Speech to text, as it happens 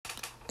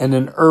And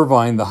in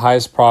Irvine, the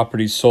highest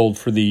property sold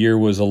for the year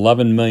was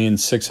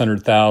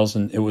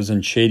 $11,600,000. It was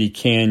in Shady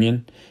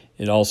Canyon.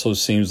 It also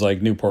seems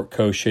like Newport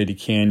Coast, Shady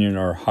Canyon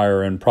are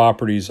higher end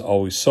properties,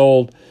 always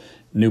sold.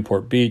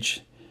 Newport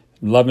Beach,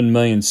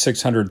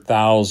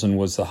 $11,600,000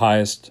 was the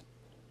highest